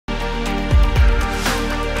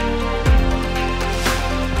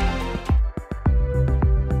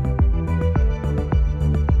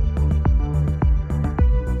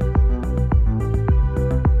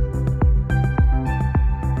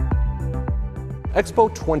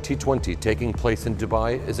Expo 2020, taking place in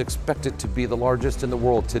Dubai, is expected to be the largest in the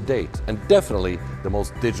world to date, and definitely the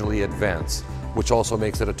most digitally advanced, which also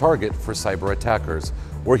makes it a target for cyber attackers.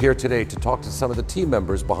 We're here today to talk to some of the team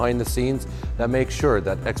members behind the scenes that make sure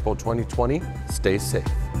that Expo 2020 stays safe.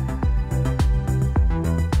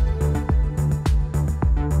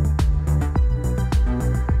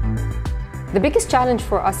 The biggest challenge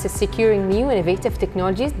for us is securing new innovative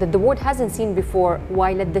technologies that the world hasn't seen before,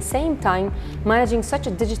 while at the same time managing such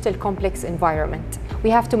a digital complex environment. We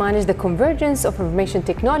have to manage the convergence of information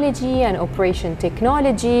technology and operation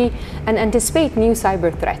technology and anticipate new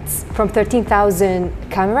cyber threats. From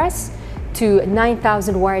 13,000 cameras to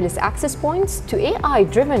 9,000 wireless access points to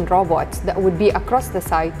AI-driven robots that would be across the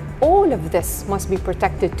site, all of this must be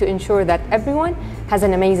protected to ensure that everyone has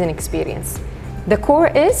an amazing experience. The core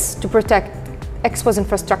is to protect Expo's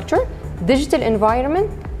infrastructure, digital environment,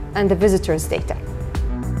 and the visitors' data.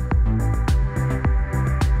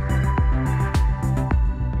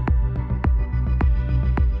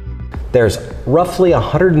 There's roughly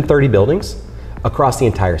 130 buildings across the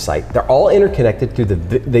entire site. They're all interconnected through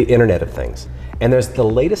the Internet of Things. And there's the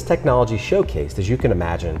latest technology showcased, as you can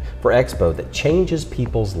imagine, for Expo that changes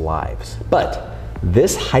people's lives. But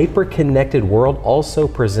this hyper-connected world also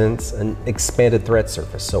presents an expanded threat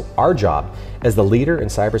surface. So our job as the leader in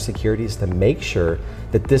cybersecurity is to make sure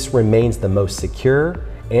that this remains the most secure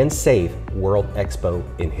and safe World Expo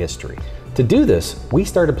in history. To do this, we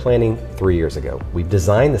started planning 3 years ago. We've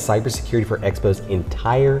designed the cybersecurity for Expo's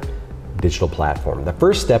entire digital platform. The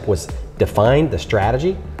first step was define the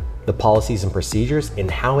strategy, the policies and procedures,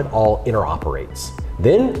 and how it all interoperates.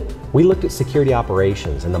 Then we looked at security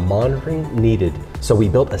operations and the monitoring needed, so we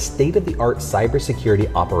built a state-of-the-art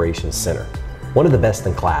Cybersecurity Operations Center, one of the best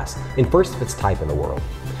in class and first of its type in the world.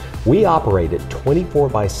 We operate it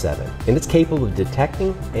 24/7, and it's capable of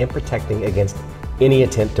detecting and protecting against any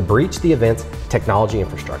attempt to breach the event's technology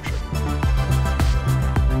infrastructure.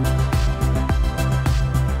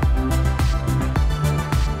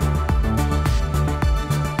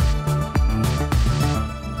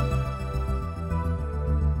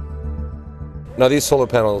 Now, these solar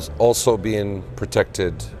panels also being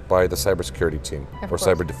protected by the cybersecurity team or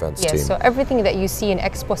cyber defense team. Yes, so everything that you see in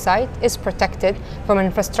Expo site is protected from an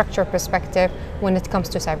infrastructure perspective when it comes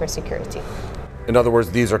to cybersecurity. In other words,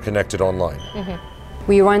 these are connected online.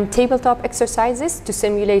 We run tabletop exercises to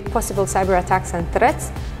simulate possible cyber attacks and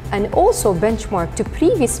threats, and also benchmark to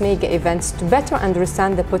previous mega events to better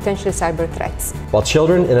understand the potential cyber threats. While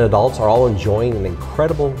children and adults are all enjoying an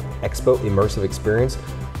incredible Expo immersive experience,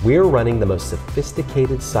 we're running the most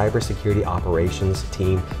sophisticated cybersecurity operations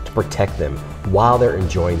team to protect them while they're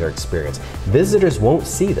enjoying their experience. Visitors won't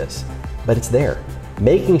see this, but it's there,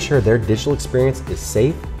 making sure their digital experience is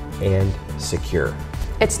safe and secure.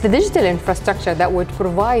 It's the digital infrastructure that would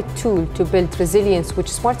provide tools to build resilience, which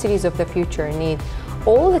smart cities of the future need.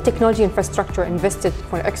 All the technology infrastructure invested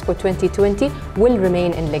for Expo 2020 will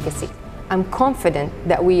remain in legacy. I'm confident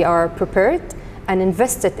that we are prepared and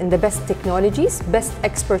invested in the best technologies, best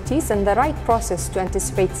expertise, and the right process to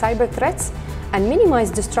anticipate cyber threats and minimize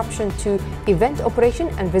disruption to event operation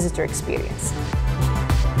and visitor experience.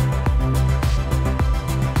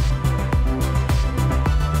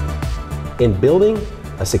 In building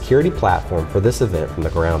a security platform for this event from the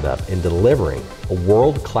ground up and delivering a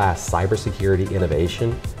world-class cybersecurity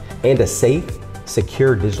innovation and a safe,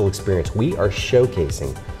 secure digital experience, we are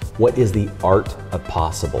showcasing what is the art of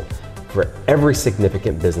possible for every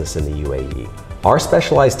significant business in the UAE. Our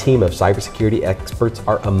specialized team of cybersecurity experts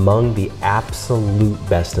are among the absolute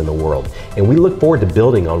best in the world, and we look forward to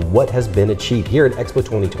building on what has been achieved here at Expo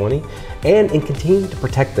 2020 and in continuing to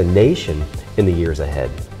protect the nation in the years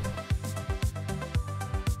ahead.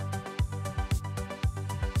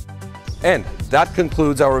 And that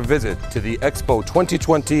concludes our visit to the Expo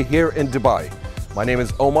 2020 here in Dubai. My name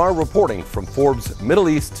is Omar, reporting from Forbes Middle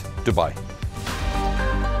East, Dubai.